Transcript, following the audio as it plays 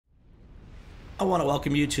I want to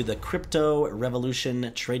welcome you to the Crypto Revolution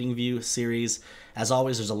Tradingview series. As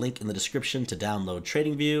always, there's a link in the description to download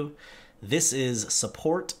Tradingview. This is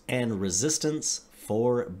support and resistance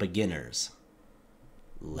for beginners.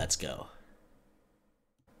 Let's go.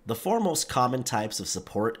 The four most common types of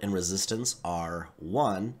support and resistance are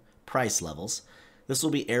 1. Price levels. This will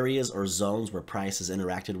be areas or zones where price is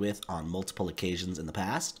interacted with on multiple occasions in the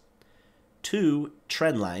past. 2.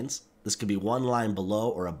 Trend lines. This could be one line below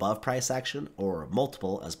or above price action or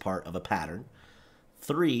multiple as part of a pattern.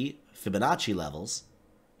 3. Fibonacci levels.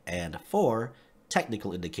 And 4.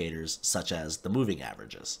 Technical indicators such as the moving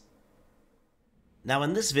averages. Now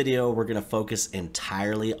in this video, we're going to focus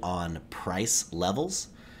entirely on price levels.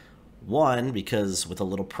 1, because with a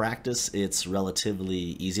little practice, it's relatively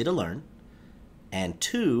easy to learn. And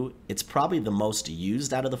 2, it's probably the most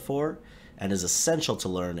used out of the 4 and is essential to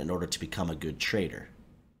learn in order to become a good trader.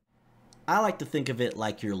 I like to think of it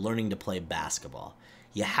like you're learning to play basketball.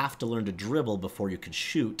 You have to learn to dribble before you can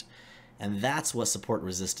shoot, and that's what support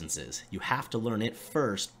resistance is. You have to learn it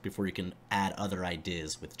first before you can add other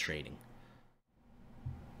ideas with trading.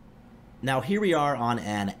 Now here we are on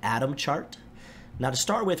an atom chart. Now to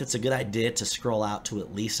start with, it's a good idea to scroll out to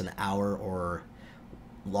at least an hour or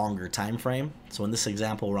longer time frame. So in this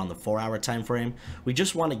example, we're on the 4-hour time frame. We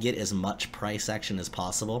just want to get as much price action as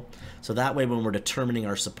possible. So that way, when we're determining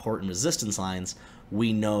our support and resistance lines,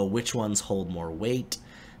 we know which ones hold more weight.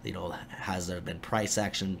 You know, has there been price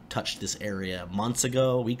action touched this area months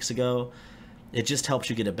ago, weeks ago? It just helps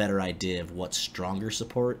you get a better idea of what's stronger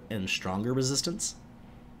support and stronger resistance.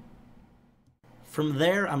 From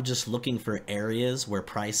there, I'm just looking for areas where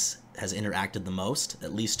price has interacted the most,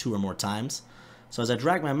 at least 2 or more times. So as I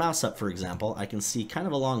drag my mouse up, for example, I can see kind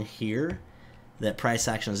of along here that price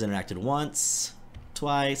action has interacted once,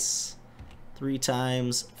 twice, 3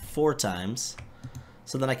 times, 4 times.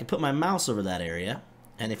 So then I can put my mouse over that area,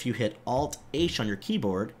 and if you hit Alt-H on your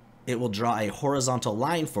keyboard, it will draw a horizontal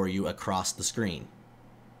line for you across the screen.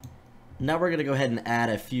 Now we're going to go ahead and add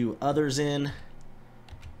a few others in.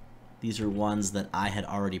 These are ones that I had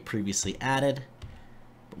already previously added.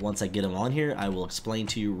 But once I get them on here, I will explain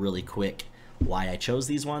to you really quick why I chose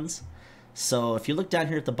these ones. So if you look down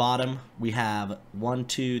here at the bottom, we have 1,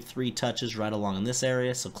 2, 3 touches right along in this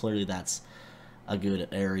area. So clearly that's a good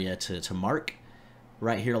area to mark.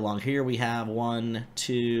 Right here along here, we have 1,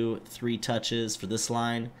 2, 3 touches for this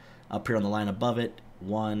line. Up here on the line above it,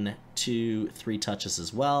 1, 2, 3 touches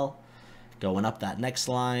as well. Going up that next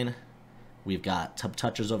line, we've got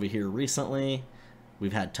touches over here recently.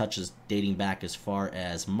 We've had touches dating back as far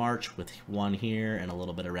as March with 1 here and a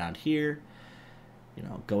little bit around here. You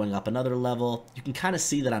know, going up another level, you can kind of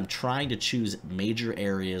see that I'm trying to choose major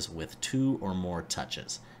areas with 2 or more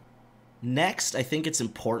touches. Next, I think it's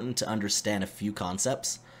important to understand a few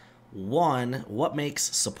concepts. 1, what makes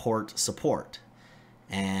support support?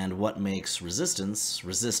 And what makes resistance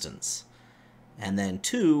resistance? And then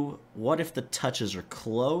 2, what if the touches are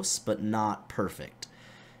close but not perfect?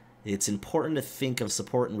 It's important to think of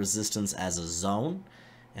support and resistance as a zone,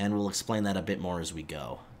 and we'll explain that a bit more as we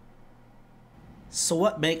go. So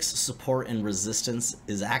what makes support and resistance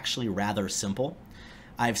is actually rather simple.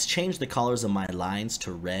 I've changed the colors of my lines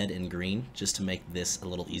to red and green just to make this a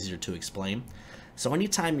little easier to explain. So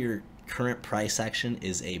anytime your current price action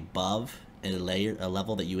is above a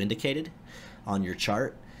level that you indicated on your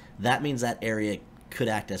chart, that means that area could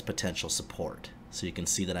act as potential support. So you can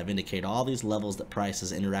see that I've indicated all these levels that price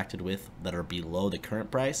has interacted with that are below the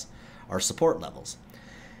current price are support levels.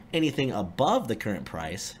 Anything above the current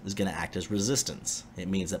price is going to act as resistance. It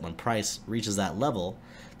means that when price reaches that level,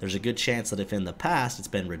 there's a good chance that if in the past it's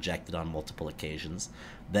been rejected on multiple occasions,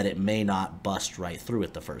 that it may not bust right through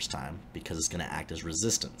it the first time because it's going to act as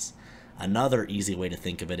resistance. Another easy way to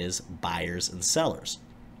think of it is buyers and sellers.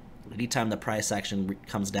 Anytime the price action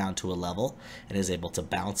comes down to a level and is able to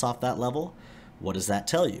bounce off that level, what does that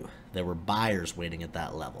tell you? There were buyers waiting at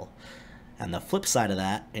that level. And the flip side of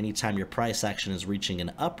that, anytime your price action is reaching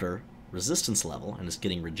an upper resistance level and is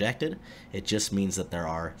getting rejected, it just means that there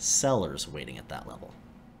are sellers waiting at that level.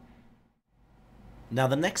 Now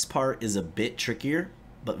the next part is a bit trickier,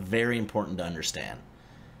 but very important to understand.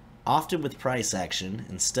 Often with price action,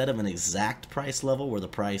 instead of an exact price level where the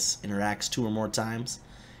price interacts 2 or more times,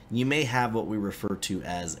 you may have what we refer to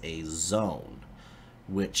as a zone,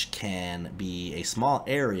 which can be a small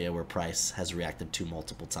area where price has reacted to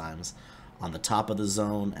multiple times on the top of the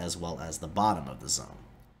zone as well as the bottom of the zone.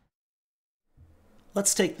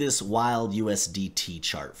 Let's take this wild USDT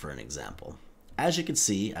chart for an example. As you can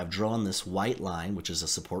see, I've drawn this white line, which is a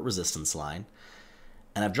support resistance line,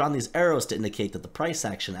 And I've drawn these arrows to indicate that the price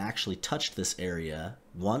action actually touched this area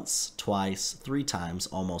once, twice, 3 times,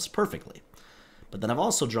 almost perfectly. But then I've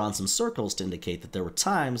also drawn some circles to indicate that there were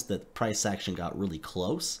times that price action got really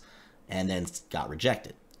close and then got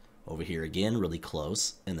rejected. Over here again, really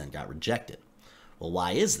close and then got rejected. Well,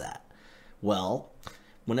 why is that? Well,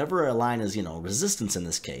 whenever a line is, resistance in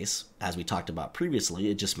this case, as we talked about previously,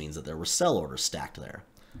 it just means that there were sell orders stacked there.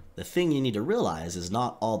 The thing you need to realize is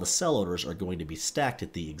not all the sell orders are going to be stacked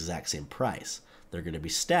at the exact same price. They're going to be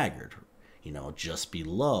staggered, just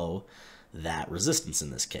below that resistance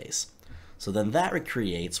in this case. So then that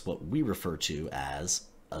creates what we refer to as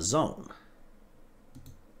a zone.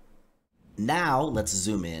 Now let's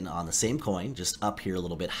zoom in on the same coin, just up here a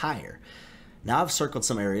little bit higher. Now I've circled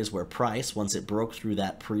some areas where price, once it broke through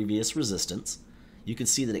that previous resistance, you can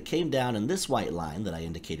see that it came down in this white line that I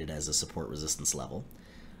indicated as a support resistance level.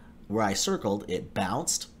 Where I circled, it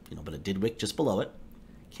bounced, but it did wick just below it.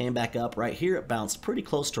 Came back up right here, it bounced pretty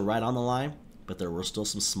close to right on the line, but there were still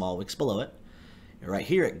some small wicks below it. And right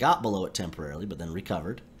here, it got below it temporarily, but then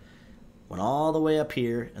recovered. Went all the way up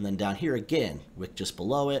here, and then down here again, wick just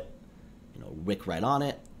below it, wick right on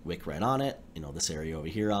it, wick right on it. This area over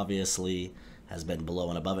here obviously has been below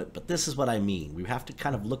and above it, but this is what I mean. We have to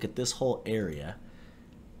kind of look at this whole area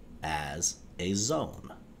as a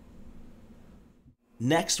zone.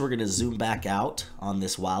 Next, we're going to zoom back out on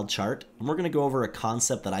this wild chart, and we're going to go over a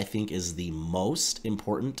concept that I think is the most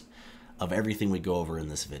important of everything we go over in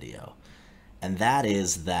this video. And that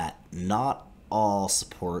is that not all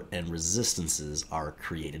support and resistances are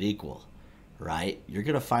created equal, right? You're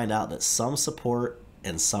going to find out that some support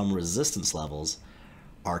and some resistance levels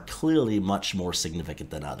are clearly much more significant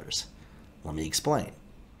than others. Let me explain.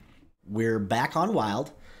 We're back on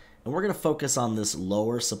wild, and we're going to focus on this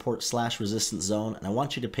lower support/resistance zone, and I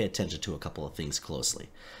want you to pay attention to a couple of things closely.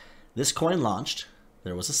 This coin launched,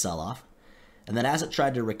 there was a sell-off, and then as it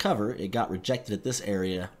tried to recover, it got rejected at this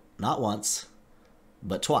area not once,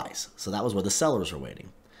 but twice. So that was where the sellers were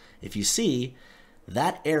waiting. If you see,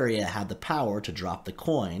 that area had the power to drop the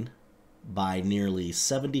coin by nearly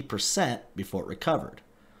 70% before it recovered.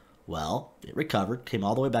 Well, it recovered, came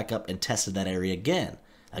all the way back up, and tested that area again.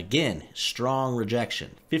 Again, strong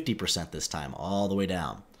rejection, 50% this time, all the way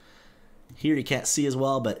down. Here you can't see as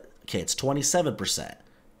well, but okay, it's 27%.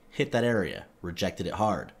 Hit that area, rejected it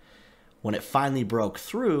hard. When it finally broke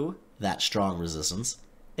through that strong resistance,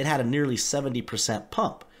 it had a nearly 70%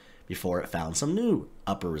 pump before it found some new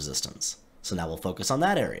upper resistance. So now we'll focus on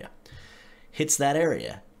that area. Hits that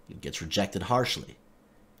area, it gets rejected harshly.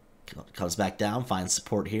 Comes back down, finds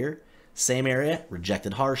support here. Same area,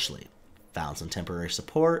 rejected harshly. Found some temporary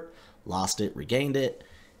support, lost it, regained it,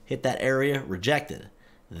 hit that area, rejected.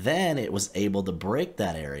 Then it was able to break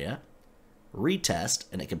that area, retest,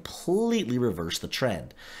 and it completely reversed the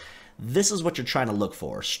trend. This is what you're trying to look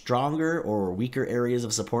for. Stronger or weaker areas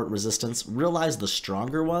of support and resistance. Realize the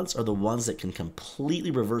stronger ones are the ones that can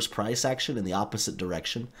completely reverse price action in the opposite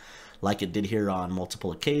direction, like it did here on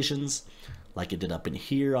multiple occasions, like it did up in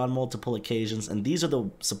here on multiple occasions. And these are the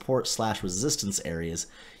support/resistance areas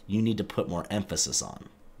you need to put more emphasis on.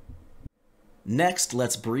 Next,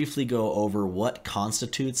 let's briefly go over what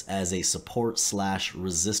constitutes as a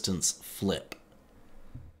support/resistance flip.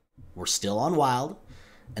 We're still on wild,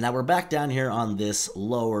 and now we're back down here on this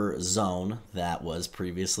lower zone that was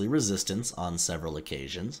previously resistance on several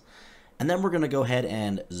occasions. And then we're going to go ahead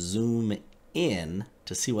and zoom in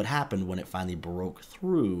to see what happened when it finally broke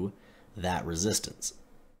through that resistance.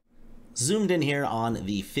 Zoomed in here on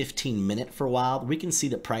the 15-minute for wild, we can see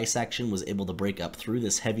that price action was able to break up through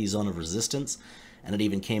this heavy zone of resistance, and it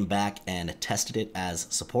even came back and tested it as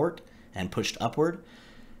support and pushed upward.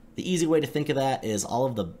 The easy way to think of that is all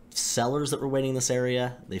of the sellers that were waiting in this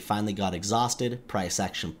area, they finally got exhausted, price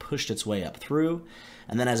action pushed its way up through,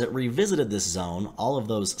 and then as it revisited this zone, all of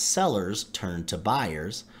those sellers turned to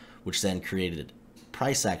buyers, which then created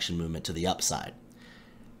price action movement to the upside.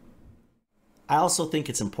 I also think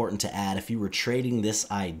it's important to add, if you were trading this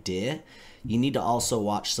idea, you need to also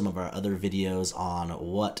watch some of our other videos on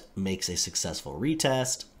what makes a successful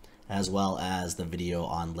retest, as well as the video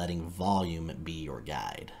on letting volume be your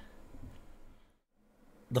guide.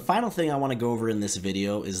 The final thing I want to go over in this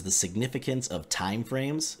video is the significance of time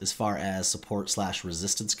frames as far as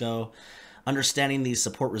support/resistance go. Understanding these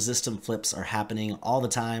support-resistance flips are happening all the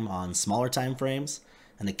time on smaller time frames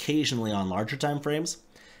and occasionally on larger time frames.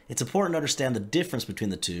 It's important to understand the difference between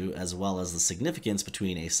the two, as well as the significance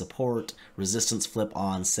between a support-resistance flip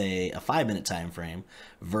on, say, a 5-minute time frame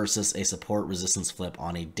versus a support-resistance flip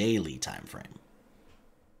on a daily time frame.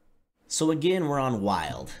 So again, we're on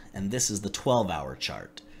wild, and this is the 12-hour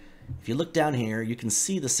chart. If you look down here, you can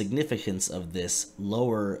see the significance of this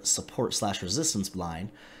lower support/resistance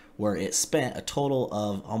line, where it spent a total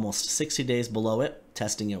of almost 60 days below it,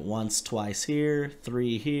 testing it once, twice here,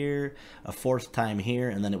 3 here, a 4th time here,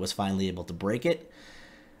 and then it was finally able to break it.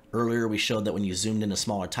 Earlier we showed that when you zoomed into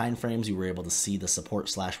smaller time frames, you were able to see the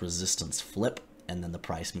support/resistance flip, and then the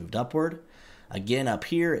price moved upward. Again, up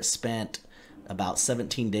here, it spent about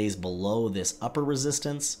 17 days below this upper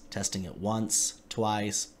resistance, testing it once,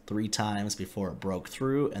 twice, 3 times before it broke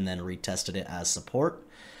through, and then retested it as support.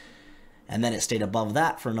 And then it stayed above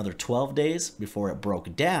that for another 12 days before it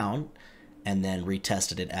broke down, and then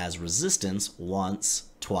retested it as resistance once,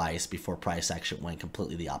 twice, before price action went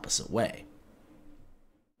completely the opposite way.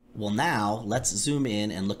 Well, now let's zoom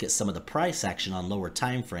in and look at some of the price action on lower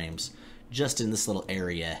time frames just in this little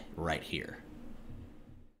area right here.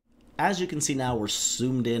 As you can see now, we're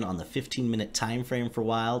zoomed in on the 15-minute time frame for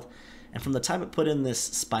Wild, and from the time it put in this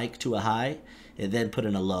spike to a high, it then put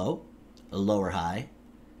in a low, a lower high,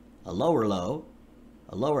 a lower low,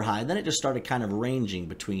 a lower high, and then it just started kind of ranging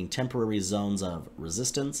between temporary zones of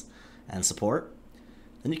resistance and support.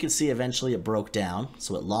 Then you can see eventually it broke down,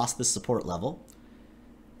 so it lost this support level,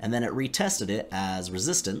 and then it retested it as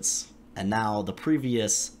resistance, and now the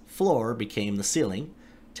previous floor became the ceiling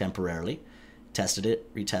temporarily. Tested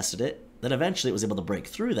it, retested it, then eventually it was able to break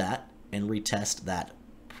through that and retest that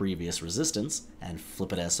previous resistance and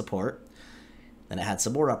flip it as support. Then it had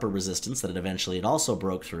some more upper resistance that eventually it also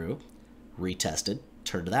broke through, retested,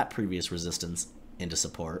 turned that previous resistance into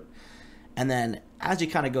support. And then as you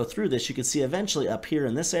kind of go through this, you can see eventually up here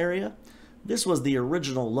in this area, this was the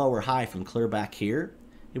original lower high from clear back here.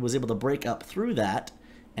 It was able to break up through that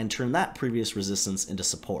and turn that previous resistance into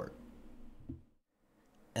support.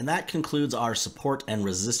 And that concludes our support and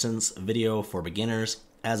resistance video for beginners.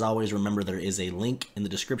 As always, remember there is a link in the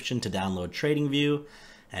description to download Tradingview,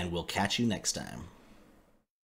 and we'll catch you next time.